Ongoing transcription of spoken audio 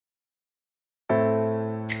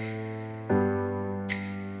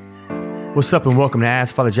What's up and welcome to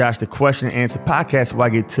Ask Father Josh, the question and answer podcast where I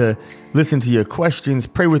get to listen to your questions,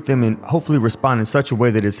 pray with them, and hopefully respond in such a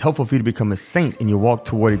way that it's helpful for you to become a saint in your walk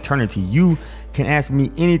toward eternity. You can ask me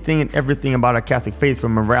anything and everything about our Catholic faith,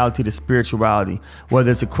 from morality to spirituality.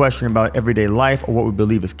 Whether it's a question about everyday life or what we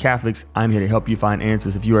believe as Catholics, I'm here to help you find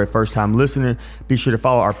answers. If you are a first-time listener, be sure to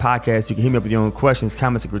follow our podcast. You can hit me up with your own questions,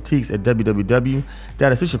 comments, and critiques at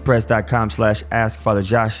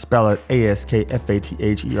www.ascensionpress.com/askfatherjosh. Spell it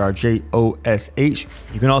ASKFATHERJOSH.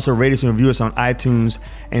 You can also rate us and review us on iTunes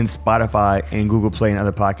and Spotify and Google Play and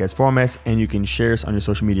other podcast formats. And you can share us on your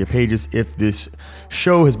social media pages. If this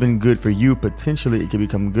show has been good for you, potentially it can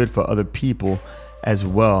become good for other people as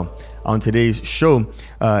well. On today's show,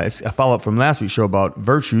 it's a follow-up from last week's show about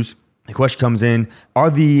virtues. The question comes in, are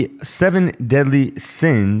the 7 deadly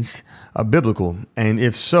sins biblical? And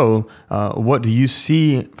if so, what do you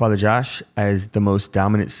see, Father Josh, as the most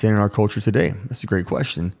dominant sin in our culture today? That's a great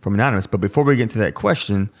question from Anonymous. But before we get into that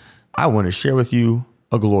question, I want to share with you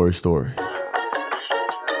a glory story.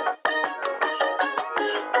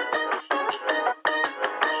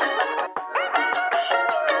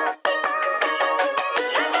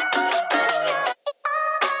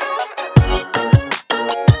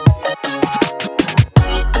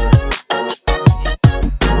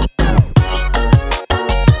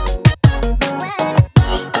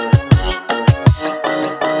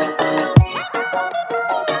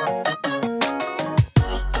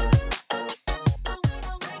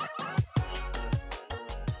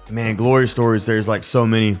 Man, glory stories, there's like so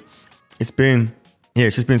many. It's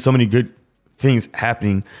just been so many good things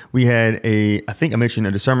happening. We had I think I mentioned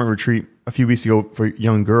a discernment retreat a few weeks ago for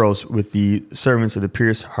young girls with the servants of the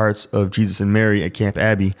Pierced Hearts of Jesus and Mary at Camp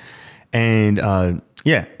Abbey. And it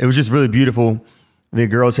was just really beautiful. The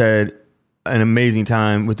girls had an amazing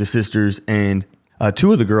time with the sisters, and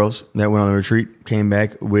 2 of the girls that went on the retreat came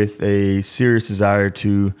back with a serious desire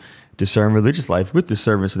to discern religious life with the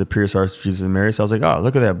servants of the Pierced Hearts of Jesus and Mary. So I was like, oh,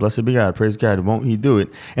 look at that. Blessed be God. Praise God. Won't he do it?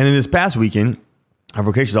 And then this past weekend, our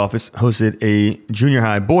vocations office hosted a junior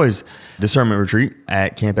high boys discernment retreat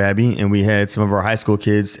at Camp Abbey. And we had some of our high school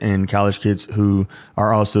kids and college kids who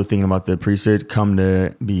are also thinking about the priesthood come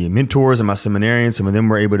to be mentors and my seminarians. Some of them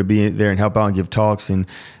were able to be there and help out and give talks, and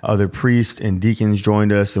other priests and deacons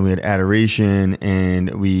joined us, and we had adoration,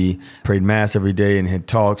 and we prayed mass every day and had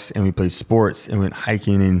talks, and we played sports and went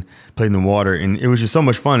hiking and played in the water. And it was just so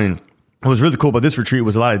much fun. And what was really cool about this retreat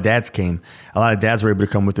was a lot of dads came. A lot of dads were able to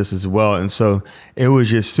come with us as well. And so it was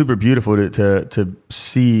just super beautiful to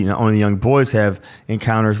see not only the young boys have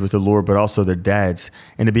encounters with the Lord, but also their dads.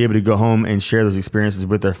 And to be able to go home and share those experiences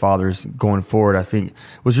with their fathers going forward, I think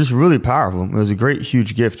was just really powerful. It was a great,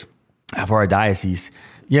 huge gift for our diocese.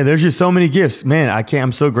 Yeah, there's just so many gifts. Man,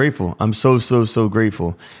 I'm so grateful. I'm so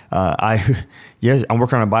grateful. I'm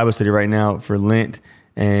working on a Bible study right now for Lent.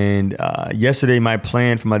 And yesterday, my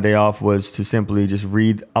plan for my day off was to simply just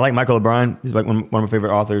read. I like Michael O'Brien. He's like one of my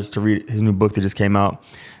favorite authors, to read his new book that just came out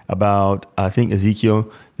about, I think,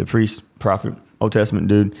 Ezekiel, the priest, prophet, Old Testament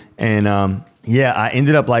dude. And I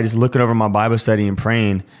ended up like just looking over my Bible study and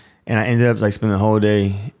praying. And I ended up like spending the whole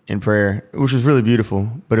day in prayer, which was really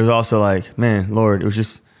beautiful. But it was also like, man, Lord, it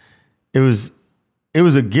was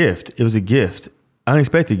a gift. It was a gift,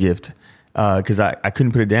 unexpected gift. Because I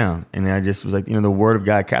couldn't put it down. And I just was like, the word of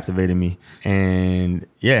God captivated me. And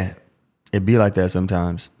yeah, it'd be like that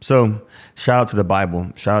sometimes. So shout out to the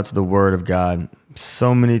Bible. Shout out to the word of God.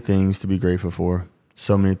 So many things to be grateful for.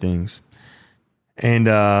 So many things. And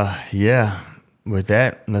with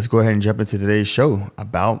that, let's go ahead and jump into today's show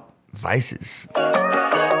about vices.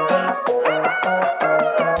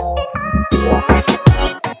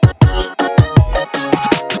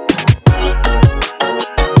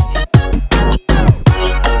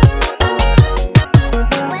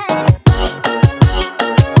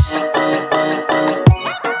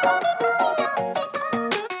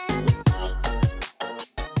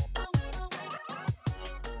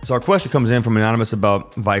 So our question comes in from Anonymous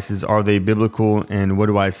about vices. Are they biblical, and what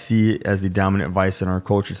do I see as the dominant vice in our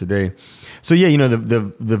culture today? So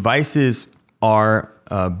the vices are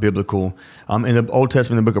biblical. In the Old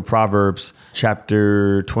Testament, the book of Proverbs,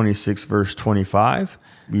 chapter 26, verse 25,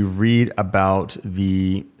 we read about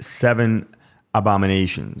the 7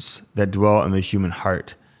 abominations that dwell in the human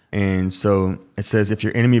heart. And so it says, if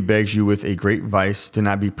your enemy begs you with a great vice, do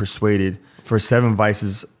not be persuaded, for 7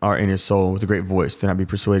 vices are in his soul. With a great voice, do not be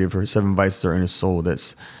persuaded, for 7 vices are in his soul.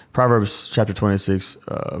 That's Proverbs chapter 26,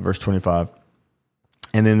 verse 25.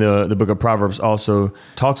 And then the book of Proverbs also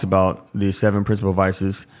talks about the 7 principal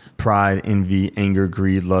vices: pride, envy, anger,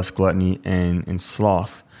 greed, lust, gluttony, and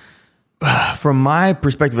sloth. From my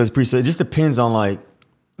perspective as a priest, it just depends on like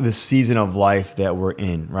the season of life that we're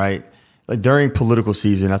in, right? Like during political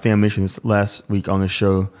season, I think I mentioned this last week on the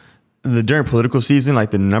show. During political season,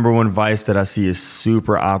 like the number one vice that I see is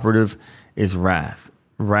super operative is wrath.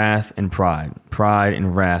 Wrath and pride. Pride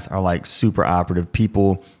and wrath are like super operative.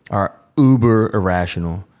 People are uber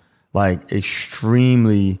irrational, like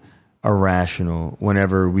extremely irrational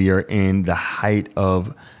whenever we are in the height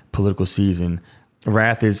of political season.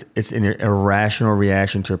 Wrath it's an irrational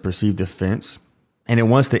reaction to a perceived offense, and it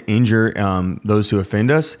wants to injure those who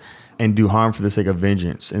offend us and do harm for the sake of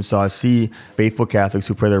vengeance. And so I see faithful Catholics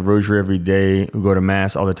who pray their rosary every day, who go to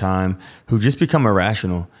mass all the time, who just become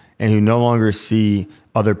irrational and who no longer see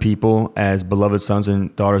other people as beloved sons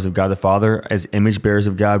and daughters of God the Father, as image bearers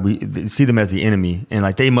of God. We see them as the enemy, and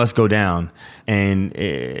like they must go down. And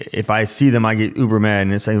if I see them, I get uber mad,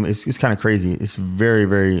 and it's kind of crazy. It's very,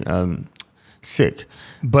 very sick.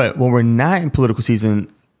 But when we're not in political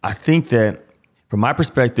season, I think that from my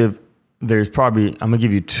perspective, there's probably, I'm going to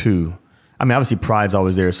give you two. I mean, obviously pride's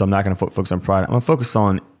always there, so I'm not going to focus on pride. I'm going to focus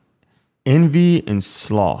on envy and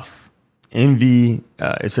sloth. Envy,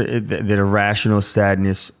 it's that irrational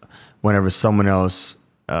sadness whenever someone else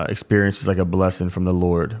experiences like a blessing from the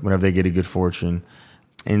Lord, whenever they get a good fortune.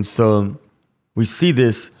 And so we see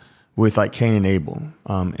this with like Cain and Abel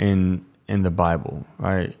in the Bible,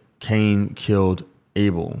 right? Cain killed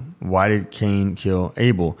Abel. Why did Cain kill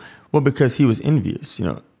Abel? Well, because he was envious.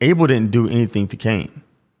 Abel didn't do anything to Cain.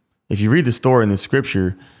 If you read the story in the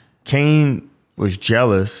scripture, Cain was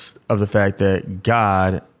jealous of the fact that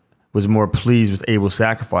God was more pleased with Abel's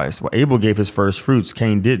sacrifice. Well, Abel gave his first fruits,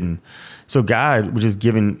 Cain didn't. So God was just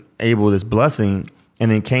giving Abel this blessing, and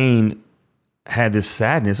then Cain had this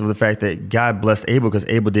sadness of the fact that God blessed Abel because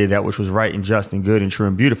Abel did that which was right and just and good and true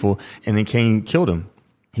and beautiful, and then Cain killed him.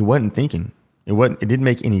 He wasn't thinking. It didn't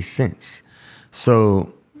make any sense.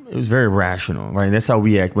 So it was very rational, right? And that's how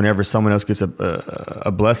we act whenever someone else gets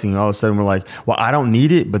a blessing. All of a sudden we're like, well, I don't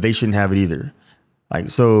need it, but they shouldn't have it either. Like,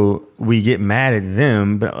 so we get mad at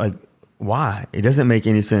them, but like, why? It doesn't make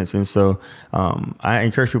any sense. And so I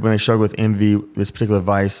encourage people when they struggle with envy, this particular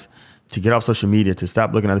vice, to get off social media, to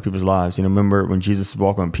stop looking at other people's lives. Remember when Jesus was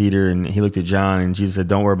walking with Peter and he looked at John and Jesus said,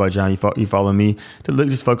 don't worry about John, you follow me.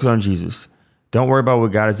 Just focus on Jesus. Don't worry about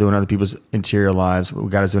what God is doing in other people's interior lives, what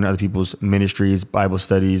God is doing in other people's ministries, Bible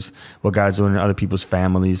studies, what God is doing in other people's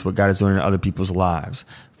families, what God is doing in other people's lives.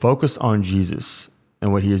 Focus on Jesus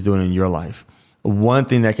and what he is doing in your life. One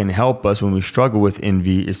thing that can help us when we struggle with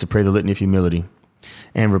envy is to pray the litany of humility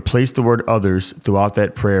and replace the word others throughout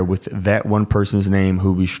that prayer with that one person's name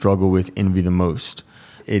who we struggle with envy the most.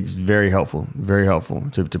 It's very helpful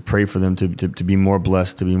to pray for them, to be more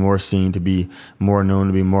blessed, to be more seen, to be more known,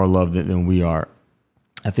 to be more loved than we are.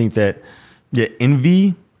 I think that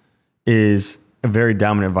envy is a very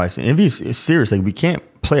dominant vice. Envy is serious. Like, we can't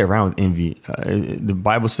play around with envy. The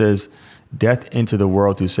Bible says death entered the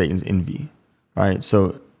world through Satan's envy. Right,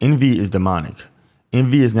 so envy is demonic.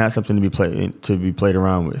 Envy is not something to be played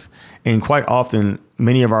around with. And quite often,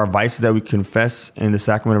 many of our vices that we confess in the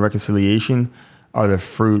sacrament of reconciliation are the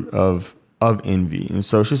fruit of envy. And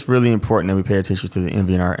so it's just really important that we pay attention to the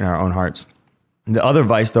envy in our own hearts. The other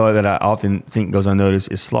vice, though, that I often think goes unnoticed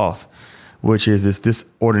is sloth, which is this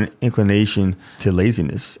disordered inclination to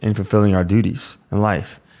laziness in fulfilling our duties in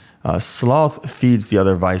life. Sloth feeds the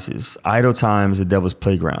other vices. Idle time is the devil's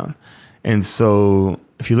playground. And so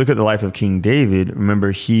if you look at the life of King David,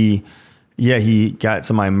 remember he got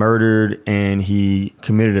somebody murdered and he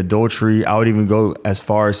committed adultery. I would even go as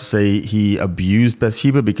far as to say he abused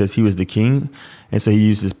Bathsheba because he was the king. And so he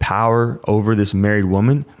used his power over this married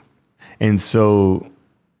woman. And so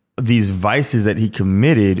these vices that he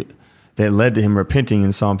committed that led to him repenting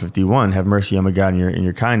in Psalm 51, have mercy on my God in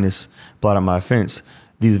your kindness, blot out my offense.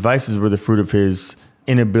 These vices were the fruit of his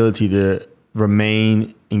inability to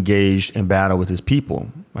remain engaged in battle with his people.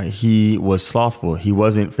 Right? He was slothful. He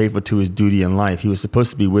wasn't faithful to his duty in life. He was supposed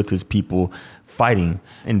to be with his people fighting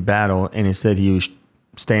in battle, and instead he was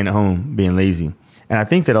staying at home, being lazy. And I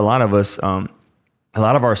think that a lot of us, a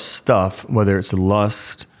lot of our stuff, whether it's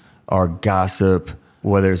lust or gossip,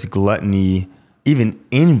 whether it's gluttony, even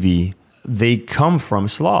envy, they come from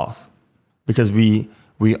sloth because we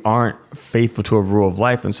aren't faithful to a rule of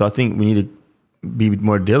life. And so I think we need to be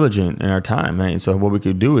more diligent in our time, right? And so what we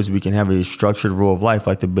could do is we can have a structured rule of life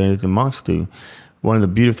like the Benedictine monks do. One of the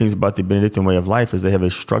beautiful things about the Benedictine way of life is they have a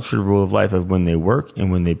structured rule of life of when they work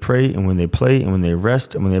and when they pray and when they play and when they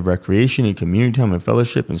rest and when they have recreation and community time and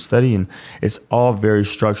fellowship and study. And it's all very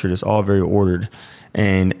structured. It's all very ordered.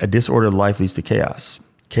 And a disordered life leads to chaos.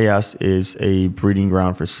 Chaos is a breeding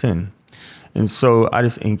ground for sin. And so I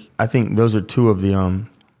think those are two of the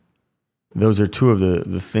those are two of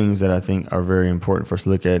the things that I think are very important for us to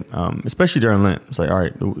look at, especially during Lent. It's like, all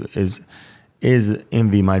right, is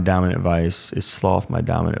envy my dominant vice? Is sloth my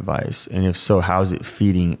dominant vice? And if so, how is it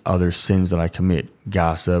feeding other sins that I commit?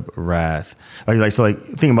 Gossip, wrath.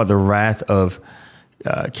 Think about the wrath of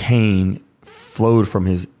Cain flowed from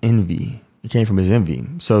his envy. It came from his envy.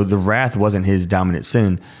 So the wrath wasn't his dominant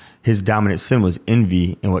sin. His dominant sin was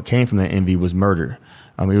envy, and what came from that envy was murder.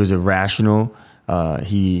 It was irrational.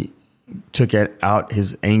 He took out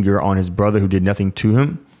his anger on his brother who did nothing to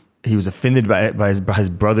him. He was offended by his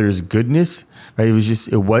brother's goodness. Right?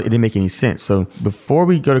 It didn't make any sense. So before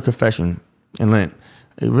we go to confession and Lent,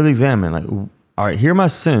 really examine, like, all right, here are my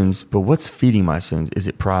sins, but what's feeding my sins? Is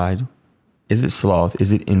it pride? Is it sloth?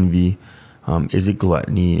 Is it envy? Is it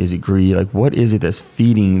gluttony? Is it greed? Like, what is it that's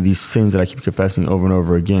feeding these sins that I keep confessing over and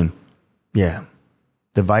over again? Yeah,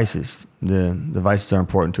 the vices. The vices are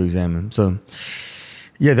important to examine. So,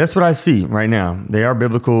 yeah, that's what I see right now. They are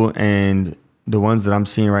biblical, and the ones that I'm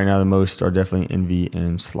seeing right now the most are definitely envy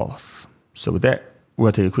and sloth. So with that, we're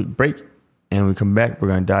going to take a quick break, and when we come back, we're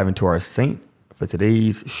going to dive into our saint for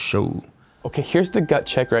today's show. Okay, here's the gut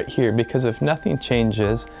check right here, because if nothing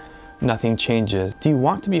changes, nothing changes. Do you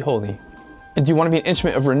want to be holy? And do you want to be an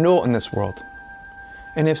instrument of renewal in this world?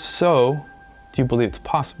 And if so, do you believe it's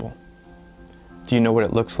possible? Do you know what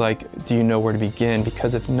it looks like? Do you know where to begin?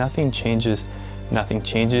 Because if nothing changes, nothing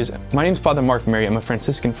changes. My name is Father Mark Mary. I'm a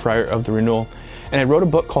Franciscan friar of the Renewal, and I wrote a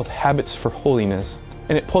book called Habits for Holiness.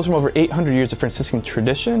 And it pulls from over 800 years of Franciscan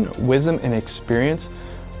tradition, wisdom, and experience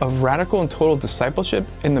of radical and total discipleship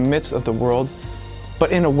in the midst of the world,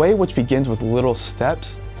 but in a way which begins with little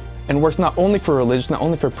steps and works not only for religious, not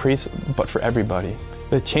only for priests, but for everybody.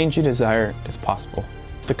 The change you desire is possible.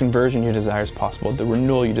 The conversion you desire is possible. The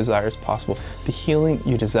renewal you desire is possible. The healing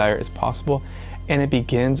you desire is possible. And it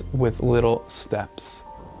begins with little steps.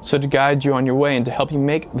 So to guide you on your way and to help you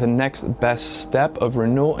make the next best step of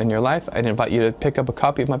renewal in your life, I'd invite you to pick up a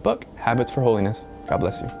copy of my book, Habits for Holiness. God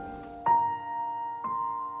bless you.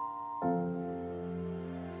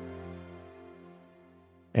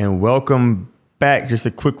 And welcome back. Just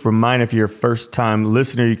a quick reminder, if you're a first-time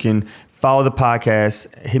listener, you can follow the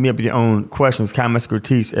podcast. Hit me up with your own questions, comments,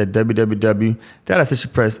 critiques at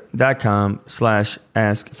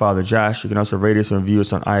www.associatepress.com/askfatherjosh. You can also rate us and review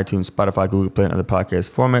us on iTunes, Spotify, Google Play, and other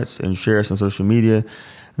podcast formats, and share us on social media.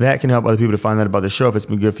 That can help other people to find out about the show. If it's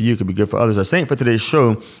been good for you, it could be good for others. Our saint for today's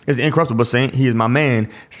show is the incorruptible saint. He is my man,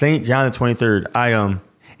 St. John the 23rd. I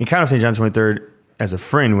encountered St. John the 23rd as a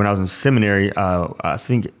friend when I was in seminary. I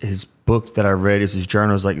think his book that I read is his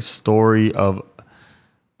journal, is like story of a,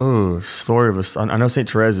 I know St.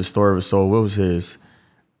 Teresa's Story of a Soul. What was his?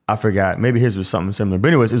 I forgot. Maybe his was something similar. But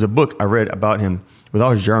anyways, it was a book I read about him with all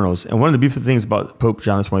his journals. And one of the beautiful things about Pope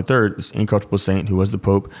John the 23rd, this incorruptible saint who was the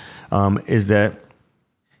Pope, is that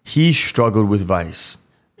he struggled with vice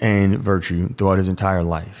and virtue throughout his entire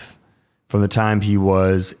life. From the time he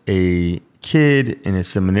was a kid and a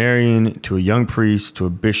seminarian to a young priest to a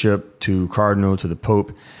bishop to cardinal to the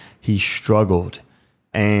Pope, he struggled.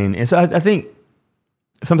 And so I think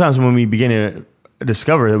sometimes when we begin to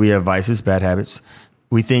discover that we have vices, bad habits,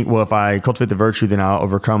 we think, well, if I cultivate the virtue, then I'll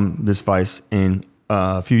overcome this vice in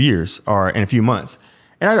a few years or in a few months.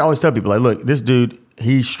 And I always tell people, like, look, this dude,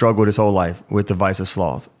 he struggled his whole life with the vice of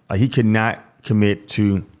sloth. He could not commit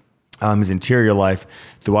to his interior life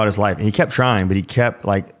throughout his life. And he kept trying, but he kept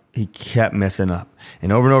messing up.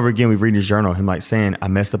 And over again, we've read his journal, him like saying, I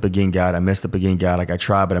messed up again, God. I messed up again, God. Like I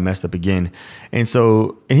tried, but I messed up again. And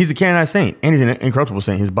he's a canonized saint, and he's an incorruptible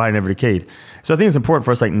saint. His body never decayed. So I think it's important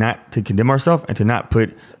for us, like, not to condemn ourselves and to not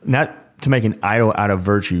to make an idol out of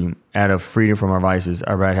virtue, out of freedom from our vices,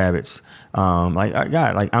 our bad habits. I'm going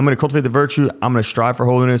to cultivate the virtue. I'm going to strive for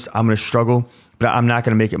holiness. I'm going to struggle, but I'm not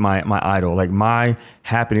going to make it my idol. Like, my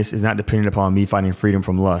happiness is not dependent upon me finding freedom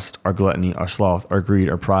from lust or gluttony or sloth or greed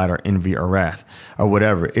or pride or envy or wrath or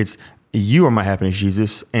whatever. It's you are my happiness,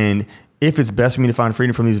 Jesus. And if it's best for me to find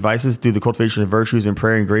freedom from these vices through the cultivation of virtues and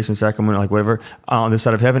prayer and grace and sacrament, like whatever, on this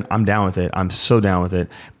side of heaven, I'm down with it. I'm so down with it.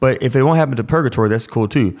 But if it won't happen to purgatory, that's cool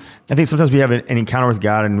too. I think sometimes we have an encounter with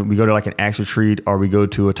God and we go to like an Acts retreat, or we go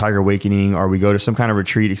to a Tiger Awakening, or we go to some kind of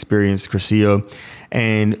retreat experience, Cursillo,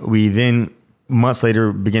 and we then months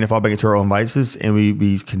later begin to fall back into our own vices, and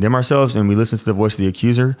we condemn ourselves, and we listen to the voice of the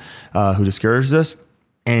accuser who discourages us.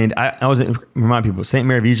 And I always remind people, St.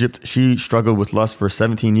 Mary of Egypt, she struggled with lust for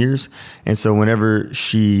 17 years. And so whenever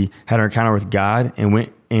she had her encounter with God and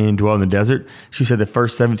went and dwelled in the desert, she said the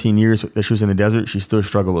first 17 years that she was in the desert, she still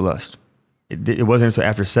struggled with lust. it wasn't until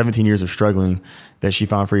after 17 years of struggling that she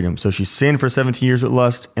found freedom. So she sinned for 17 years with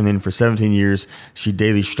lust, and then for 17 years, she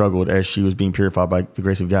daily struggled as she was being purified by the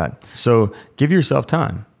grace of God. So give yourself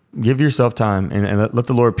time. Give yourself time and let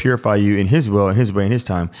the Lord purify you in his will, in his way, in his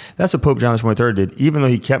time. That's what Pope John XXIII did. Even though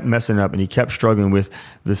he kept messing up and he kept struggling with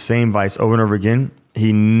the same vice over and over again,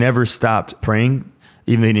 he never stopped praying,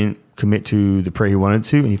 even though he didn't commit to the prayer he wanted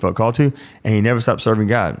to and he felt called to. And he never stopped serving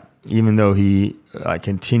God, even though he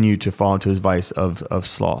continued to fall into his vice of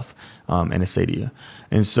sloth and acedia.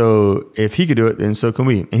 And so if he could do it, then so can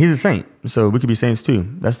we. And he's a saint, so we could be saints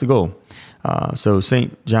too. That's the goal. So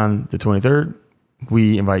St. John the 23rd,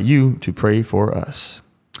 we invite you to pray for us.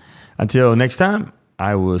 Until next time,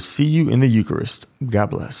 I will see you in the Eucharist.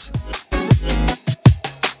 God bless.